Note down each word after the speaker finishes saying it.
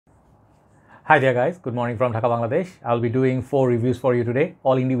Hi there guys, good morning from Dhaka, Bangladesh. I'll be doing 4 reviews for you today,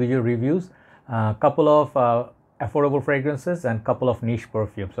 all individual reviews, couple of affordable fragrances and couple of niche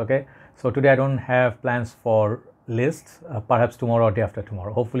perfumes, okay? So today I don't have plans for lists, perhaps tomorrow or day after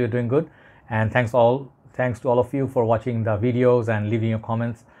tomorrow. Hopefully you're doing good, and thanks to all of you for watching the videos and leaving your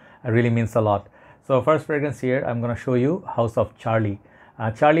comments. It really means a lot. So first fragrance here, I'm going to show you House of Charlie.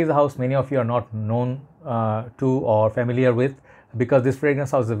 Charlie is a house many of you are not known to or familiar with, because this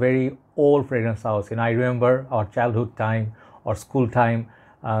fragrance house is a very old fragrance house. I remember our childhood time or school time,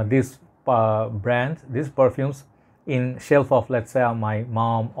 these these perfumes in shelf of, let's say, my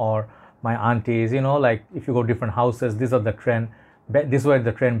mom or my aunties, like if you go to different houses, these are the trend. This were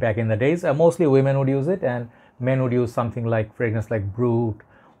the trend back in the days. Mostly women would use it, and men would use something like fragrance like Brut,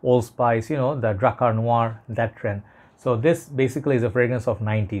 Old Spice, the Drakkar Noir, that trend. So this basically is a fragrance of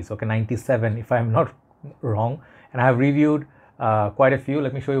 90s, okay, 97 if I'm not wrong, and I have reviewed quite a few.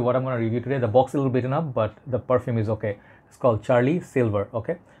 Let me show you what I'm going to review today. The box is a little bit enough, but the perfume is okay. It's called Charlie Silver,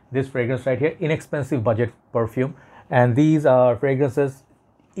 okay? This fragrance right here, inexpensive budget perfume, and these are fragrances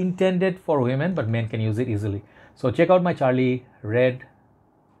intended for women, but men can use it easily. So check out my Charlie red,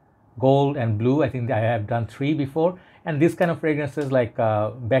 gold and blue. I think I have done 3 before, and this kind of fragrances like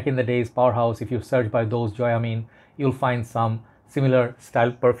back in the days, Powerhouse, if you search by those, Joy Amin, you'll find some similar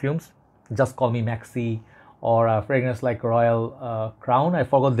style perfumes. Just Call Me Maxi, or a fragrance like Royal Crown. I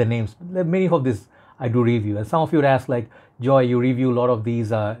forgot the names. Many of these I do review, and some of you would ask like, Joy, you review a lot of these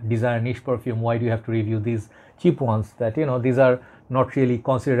designer niche perfume, why do you have to review these cheap ones that these are not really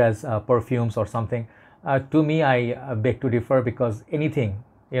considered as perfumes or something? To me, I beg to differ, because anything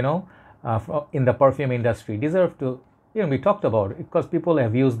in the perfume industry deserve to be talked about, because people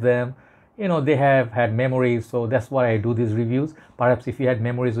have used them, they have had memories. So that's why I do these reviews. Perhaps if you had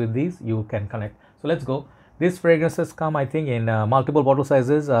memories with these, you can connect. So let's go. These fragrances come, I think, in multiple bottle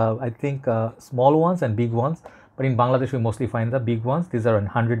sizes. I think small ones and big ones. But in Bangladesh, we mostly find the big ones. These are in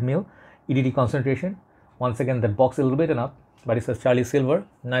 100 ml EDT concentration. Once again, the box is a little bit enough, but it says Charlie Silver.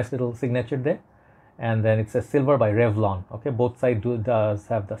 Nice little signature there. And then it says Silver by Revlon. Okay, both sides does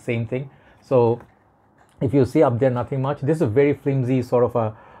have the same thing. So if you see up there, nothing much. This is a very flimsy sort of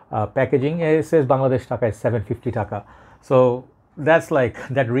a packaging. It says Bangladesh Taka is 750 Taka. So that's like,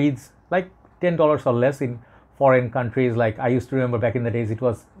 that reads like $10 or less in foreign countries. Like I used to remember back in the days, it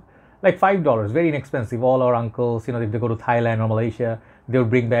was like $5, very inexpensive. All our uncles, if they go to Thailand or Malaysia, they would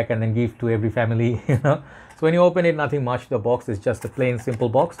bring back and then give to every family. So when you open it, nothing much. The box is just a plain simple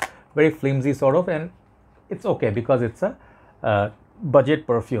box, very flimsy sort of, and it's okay because it's a budget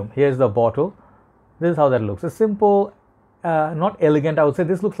perfume. Here's the bottle. This is how that looks. It's simple, not elegant, I would say.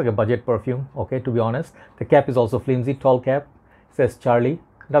 This looks like a budget perfume, okay, to be honest. The cap is also flimsy, tall cap. It says Charlie.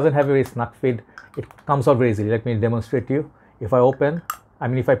 Doesn't have a very snug fit. It comes out very easily. Let me demonstrate to you. If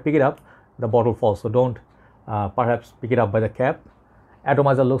I pick it up, the bottle falls. So don't perhaps pick it up by the cap.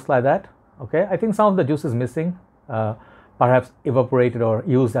 Atomizer looks like that. Okay, I think some of the juice is missing, perhaps evaporated or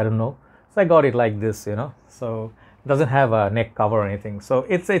used, I don't know. So I got it like this, so it doesn't have a neck cover or anything. So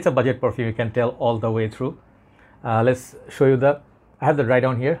it's a budget perfume, you can tell all the way through. Let's show you I have the dry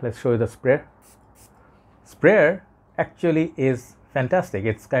down here. Let's show you the sprayer. Sprayer actually is fantastic.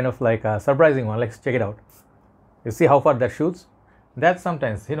 It's kind of like a surprising one. Let's check it out. You see how far that shoots? That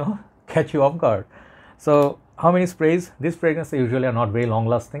sometimes catch you off guard. So how many sprays? These fragrances usually are not very long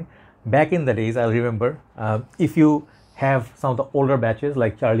lasting. Back in the days, I remember, if you have some of the older batches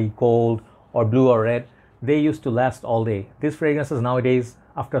like Charlie Gold or Blue or Red, they used to last all day. These fragrances nowadays,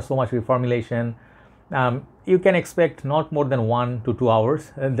 after so much reformulation, you can expect not more than 1 to 2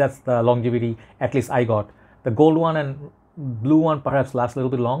 hours. That's the longevity at least I got. The gold one and blue one perhaps lasts a little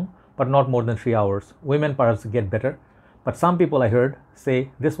bit long, but not more than 3 hours. Women perhaps get better, but some people I heard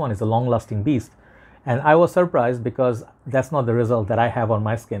say this one is a long-lasting beast, and I was surprised because that's not the result that I have on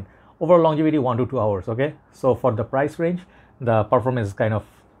my skin. Overall longevity 1 to 2 hours. Okay, so for the price range, the performance is kind of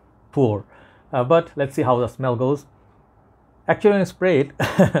poor, but let's see how the smell goes. Actually, when you spray it,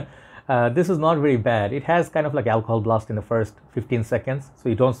 this is not very bad. It has kind of like alcohol blast in the first 15 seconds, so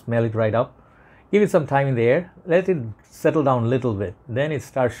you don't smell it right up. Give it some time in the air, let it settle down a little bit, then it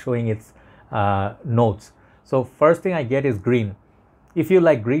starts showing its notes. So first thing I get is green. If you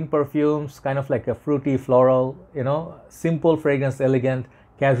like green perfumes, kind of like a fruity, floral, simple fragrance, elegant,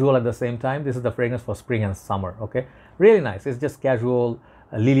 casual at the same time, this is the fragrance for spring and summer, okay? Really nice. It's just casual,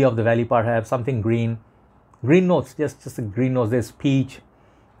 lily of the valley perhaps, something green. Green notes, just a green notes. There's peach.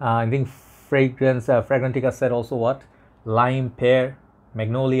 I think Fragrantica said also what? Lime, pear,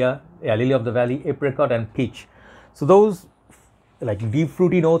 magnolia, lily of the valley, apricot and peach. So those like deep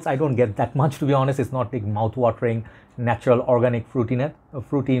fruity notes, I don't get that much, to be honest. It's not like mouth watering, natural, organic fruity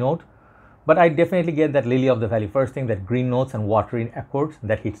note. but I definitely get that lily of the valley. First thing, that green notes and watery accords,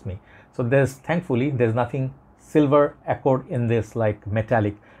 that hits me. So thankfully there's nothing silver accord in this, like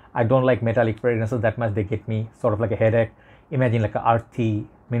metallic. I don't like metallic fragrances that much. They get me sort of like a headache. Imagine like a earthy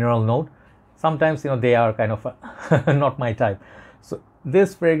mineral note. Sometimes, they are kind of not my type. So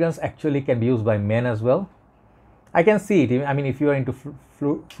this fragrance actually can be used by men as well. I can see it. I mean, if you are into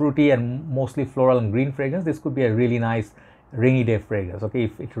fruity and mostly floral and green fragrance, this could be a really nice rainy day fragrance. Okay,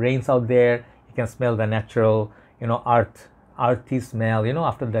 if it rains out there, you can smell the natural, earthy smell,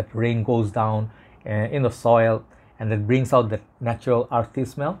 after that rain goes down in the soil, and that brings out that natural earthy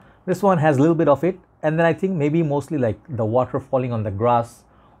smell. This one has a little bit of it, and then I think maybe mostly like the water falling on the grass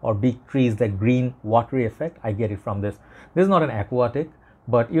or big trees, that green watery effect, I get it from this. This is not an aquatic,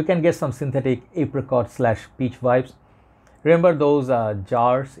 but you can get some synthetic apricot / peach vibes. Remember those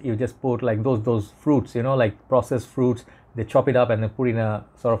jars you just put like those fruits, like processed fruits, they chop it up and they put in a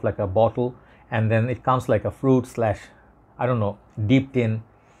sort of like a bottle, and then it comes like a fruit / I don't know, dipped in,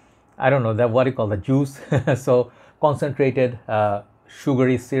 I don't know, that what you call the juice. So concentrated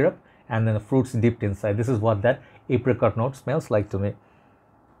sugary syrup, and then the fruits dipped inside. This is what that apricot note smells like to me.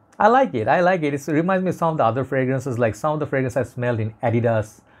 I like it. It reminds me of some of the other fragrances, like some of the fragrances I smelled in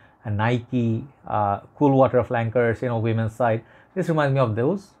Adidas and Nike, Cool Water Flankers, women's side. This reminds me of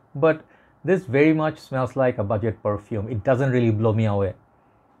those, but this very much smells like a budget perfume. It doesn't really blow me away.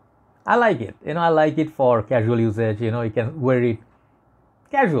 I like it. I like it for casual usage. You can wear it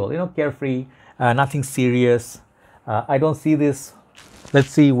casual, carefree, nothing serious. I don't see this. Let's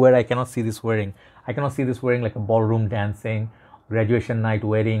see where I cannot see this wearing. I cannot see this wearing like a ballroom dancing, graduation night,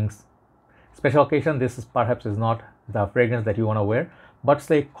 weddings, special occasion. This is perhaps is not the fragrance that you want to wear, but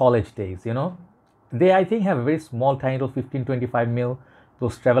say college days, they I think have a very small, tiny little 15-25 ml,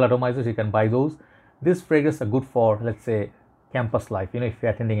 those travel atomizers. You can buy those. This fragrance are good for, let's say, campus life, if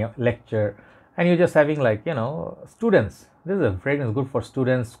you're attending a lecture and you're just having like, students. This is a fragrance good for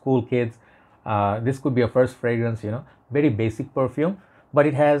students, school kids. This could be a first fragrance, very basic perfume, but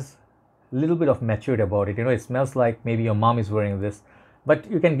it has a little bit of maturity about it. It smells like maybe your mom is wearing this,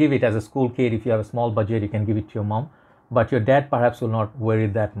 but you can give it as a school kid. If you have a small budget, you can give it to your mom, but your dad perhaps will not wear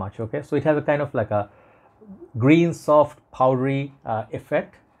it that much. Okay, so it has a kind of like a green, soft, powdery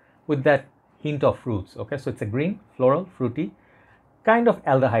effect with that hint of fruits. Okay, so it's a green, floral, fruity, kind of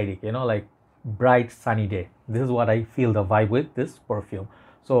aldehydic, like bright sunny day. This is what I feel the vibe with this perfume.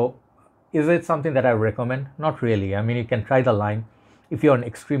 So is it something that I recommend? Not really. I mean, you can try the line. If you're on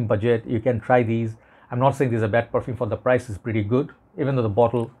extreme budget, you can try these. I'm not saying this is a bad perfume. For the price is pretty good, even though the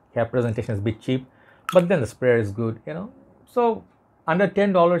bottle cap presentation is a bit cheap, but then the sprayer is good, so under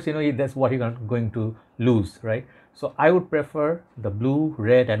 $10, that's what you're going to lose, right? So I would prefer the blue,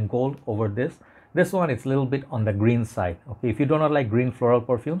 red and gold over this. This one is a little bit on the green side. Okay, if you do not like green floral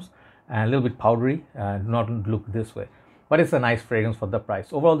perfumes and a little bit powdery, do not look this way, but it's a nice fragrance for the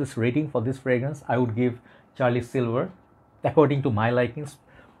price. Overall, this rating for this fragrance, I would give Charlie Silver, according to my likings,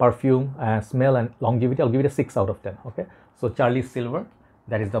 perfume, smell and longevity, I'll give it a 6 out of 10. Okay, so Charlie Silver,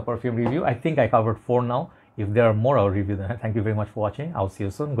 that is the perfume review. I think I covered 4 now. If there are more, I'll review them. Thank you very much for watching. I'll see you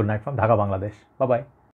soon. Good night from Dhaka, Bangladesh. Bye bye.